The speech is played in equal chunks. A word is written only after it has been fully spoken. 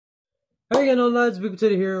How you getting on, lads? Big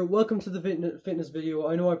Potato here. Welcome to the fitness video.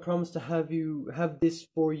 I know I promised to have this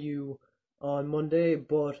for you on Monday,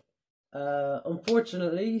 but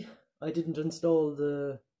unfortunately I didn't install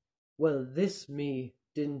this me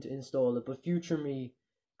didn't install it, but future me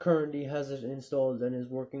currently has it installed and is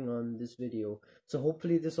working on this video. So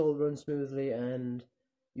hopefully this all runs smoothly and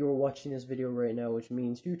you're watching this video right now, which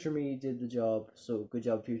means future me did the job. So good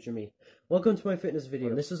job, future me. Welcome to my fitness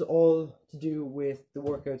video. This is all to do with the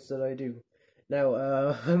workouts that I do. Now,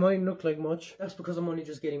 I might look like much. That's because I'm only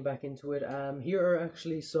just getting back into it. Here are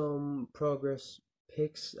actually some progress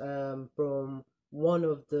pics from one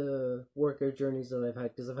of the workout journeys that I've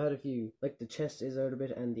had, because I've had a few. Like, the chest is out a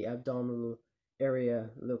bit and the abdominal area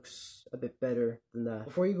looks a bit better than that.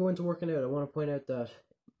 Before you go into working out, I want to point out that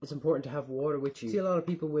it's important to have water with you. I see a lot of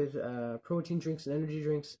people with protein drinks and energy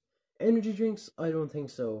drinks. Energy drinks, I don't think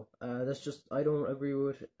so. That's just, I don't agree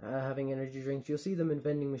with having energy drinks. You'll see them in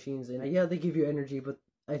vending machines, and yeah, they give you energy, but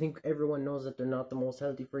I think everyone knows that they're not the most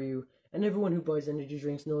healthy for you, and everyone who buys energy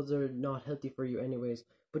drinks knows they're not healthy for you anyways.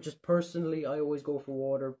 But just personally, I always go for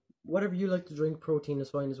water. Whatever you like to drink, protein is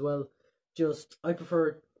fine as well. Just, I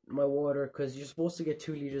prefer my water, because you're supposed to get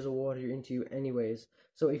 2 liters of water into you anyways.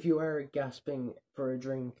 So if you are gasping for a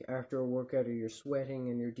drink after a workout, or you're sweating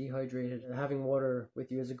and you're dehydrated, having water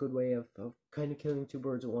with you is a good way of kind of killing 2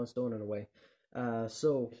 birds with 1 stone in a way.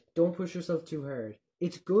 So don't push yourself too hard.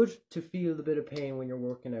 It's good to feel the bit of pain when you're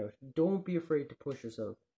working out. Don't be afraid to push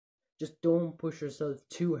yourself. Just don't push yourself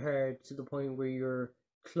too hard to the point where you're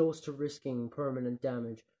close to risking permanent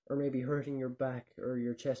damage, or maybe hurting your back or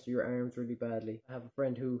your chest or your arms really badly. I have a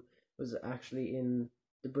friend who was actually in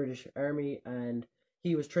the British Army, and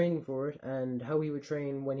he was training for it, and how he would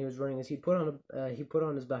train when he was running is he'd put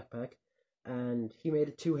on his backpack, and he made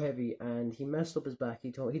it too heavy, and he messed up his back.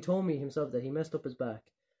 He told me himself that he messed up his back,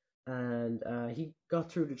 and he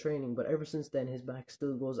got through the training, but ever since then his back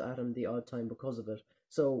still goes at him the odd time because of it.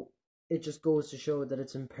 So it just goes to show that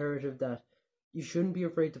it's imperative that you shouldn't be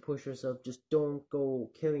afraid to push yourself. Just don't go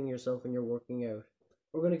killing yourself when you're working out.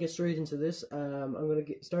 We're going to get straight into this. I'm going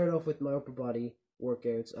to start off with my upper body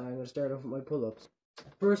workouts. I'm going to start off with my pull-ups.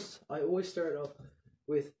 First, I always start off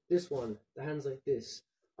with this one, the hands like this.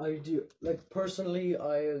 I do, like, personally,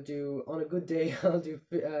 I'll do, on a good day, I'll do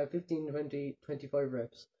 15, 20, 25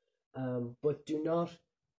 reps. But do not,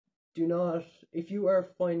 if you are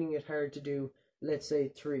finding it hard to do, let's say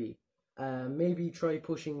 3, maybe try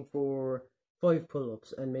pushing for 5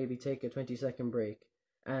 pull-ups and maybe take a 20-second break.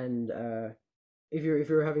 And if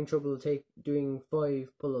you're having trouble doing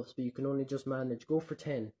 5 pull-ups but you can only just manage, go for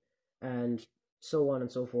 10, and so on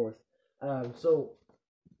and so forth. So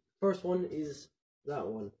first one is that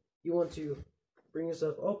one. You want to bring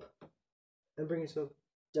yourself up and bring yourself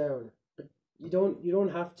down, but you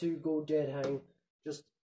don't have to go dead hang, just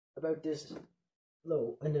about this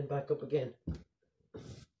low and then back up again.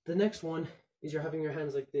 The next one is you're having your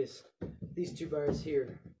hands like this, these 2 bars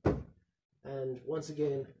here, and once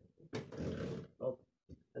again up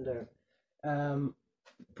and down.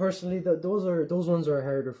 Personally, those ones are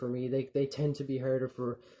harder for me. They tend to be harder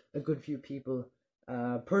for a good few people.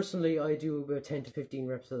 Personally, I do about 10 to 15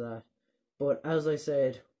 reps of that, but as I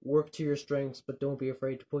said, work to your strengths, but don't be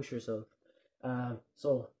afraid to push yourself.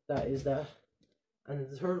 So that is that. And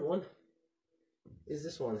the third one is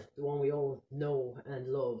this one, the one we all know and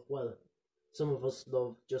love. Well, some of us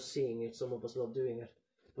love just seeing it, some of us love doing it,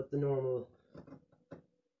 but the normal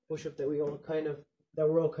push-up that we're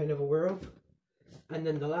all kind of aware of. And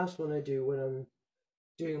then the last one I do when I'm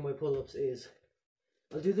doing my pull-ups is,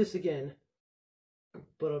 I'll do this again,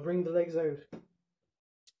 but I'll bring the legs out,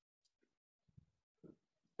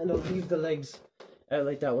 and I'll leave the legs out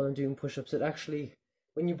like that when I'm doing push-ups. It actually,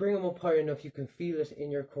 when you bring them up high enough, you can feel it in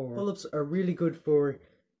your core. Pull-ups are really good for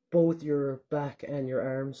both your back and your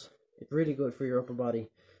arms. It's really good for your upper body.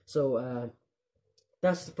 So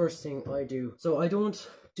that's the first thing I do. So I don't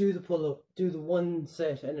do the pull-up, do the 1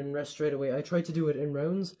 set and then rest straight away. I try to do it in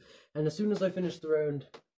rounds, and as soon as I finish the round,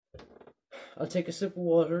 I'll take a sip of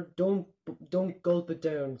water. Don't gulp it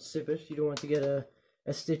down, sip it. You don't want to get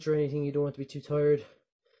a stitch or anything. You don't want to be too tired.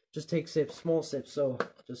 Just take sips, small sips. So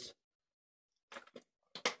just,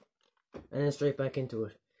 and then straight back into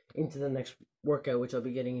the next workout, which I'll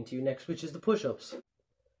be getting into next, which is the push-ups.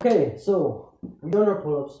 Okay, so we've done our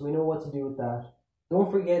pull-ups. We know what to do with that. Don't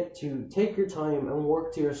forget to take your time and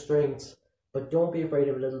work to your strengths, but don't be afraid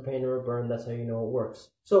of a little pain or a burn. That's how you know it works.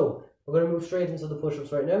 So we're going to move straight into the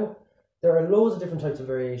push-ups right now. There are loads of different types of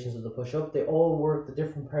variations of the push-up. They all work the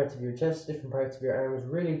different parts of your chest, different parts of your arms.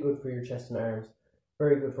 Really good for your chest and arms.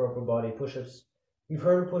 Very good for upper body push-ups. You've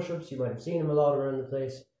heard of push-ups. You might have seen them a lot around the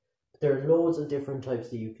place. there are loads of different types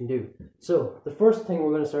that you can do. So the first thing we're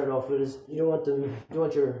going to start off with is you don't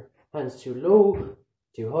want your hands too low,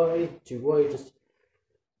 too high, too wide, just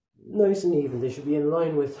nice and even. They should be in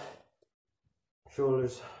line with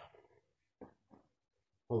shoulders.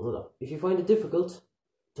 Hold it up. If you find it difficult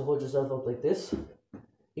to hold yourself up like this,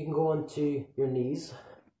 you can go onto your knees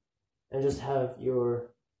and just have your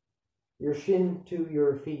shin to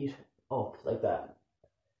your feet up like that.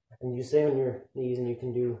 And you stay on your knees and you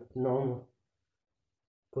can do normal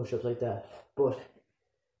push-ups like that. But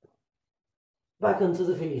back onto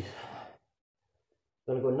the feet.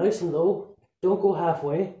 Gonna go nice and low. Don't go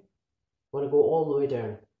halfway. Want to go all the way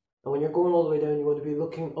down. And when you're going all the way down, you want to be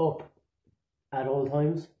looking up at all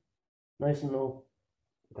times. Nice and low.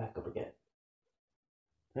 Back up again.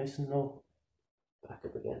 Nice and low. Back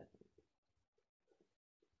up again.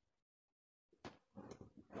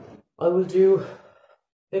 I will do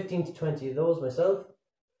 15 to 20 of those myself,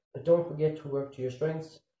 but don't forget to work to your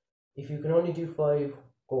strengths. If you can only do 5,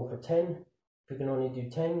 go for 10. If you can only do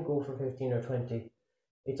 10, go for 15 or 20.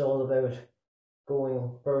 It's all about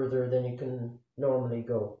going further than you can normally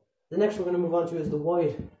go. The next we're going to move on to is the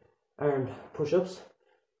wide armed push-ups.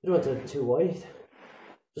 You don't want to have too wide,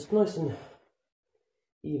 just nice and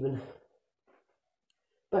even.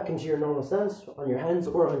 Back into your normal stance, on your hands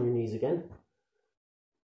or on your knees again.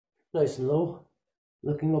 Nice and low.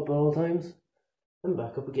 Looking up at all times, and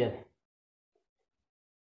back up again.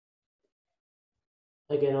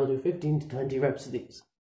 Again, I'll do 15 to 20 reps of these.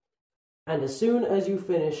 And as soon as you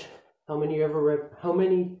finish how many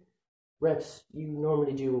reps you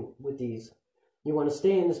normally do with these, you want to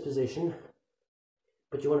stay in this position,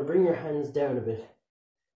 but you want to bring your hands down a bit.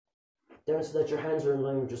 Down so that your hands are in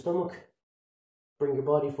line with your stomach. Bring your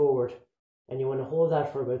body forward, and you want to hold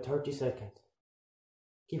that for about 30 seconds.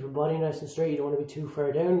 Keep your body nice and straight. You don't want to be too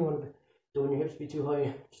far down. Don't want your hips be too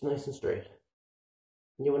high. Just nice and straight.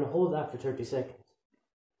 And you want to hold that for 30 seconds.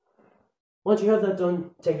 Once you have that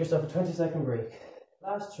done, take yourself a 20-second break.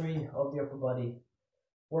 Last 3 of the upper body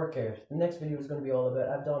workout. The next video is going to be all about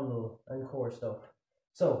abdominal and core stuff.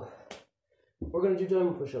 So, we're going to do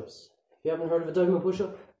diamond push-ups. If you haven't heard of a diamond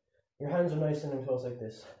push-up, your hands are nice and close like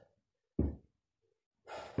this.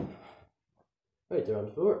 Right there on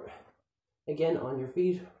the floor. Again, on your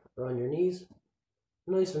feet or on your knees,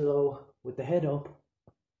 nice and low with the head up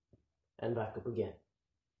and back up again.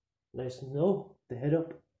 Nice and low, the head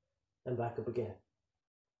up and back up again.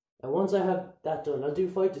 And once I have that done, I'll do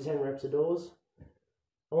 5 to 10 reps of those.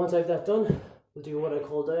 And once I have that done, we'll do what I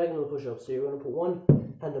call diagonal push-ups. So you're going to put one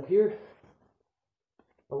hand up here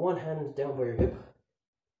and one hand down by your hip,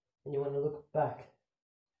 and you want to look back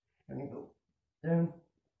and you go down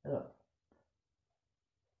and up.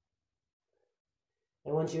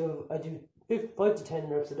 And once you have, I do 5 to 10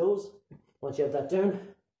 reps of those. Once you have that down,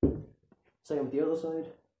 same with the other side.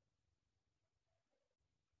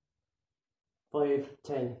 5,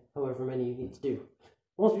 10, however many you need to do.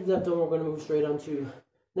 Once we've that done, we're going to move straight on to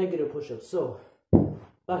negative push-ups. So,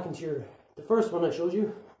 back into the first one I showed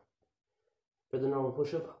you for the normal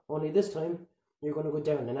push-up. Only this time, you're going to go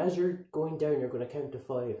down. And as you're going down, you're going to count to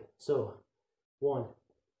 5. So, 1,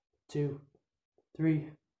 2, 3,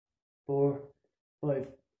 4, 5,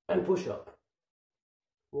 and push up.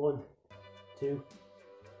 1, 2,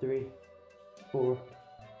 3, 4,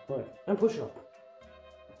 5, and push up.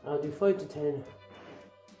 I'll do 5 to 10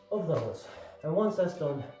 of those. And once that's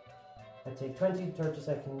done, I take 20 to 30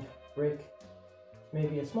 second break,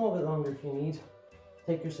 maybe a small bit longer if you need.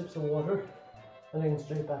 Take your sips of water, and then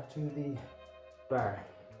straight back to the bar.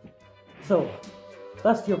 So,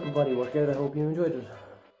 that's the upper body workout. I hope you enjoyed it.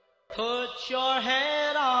 Put your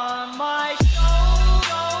head on my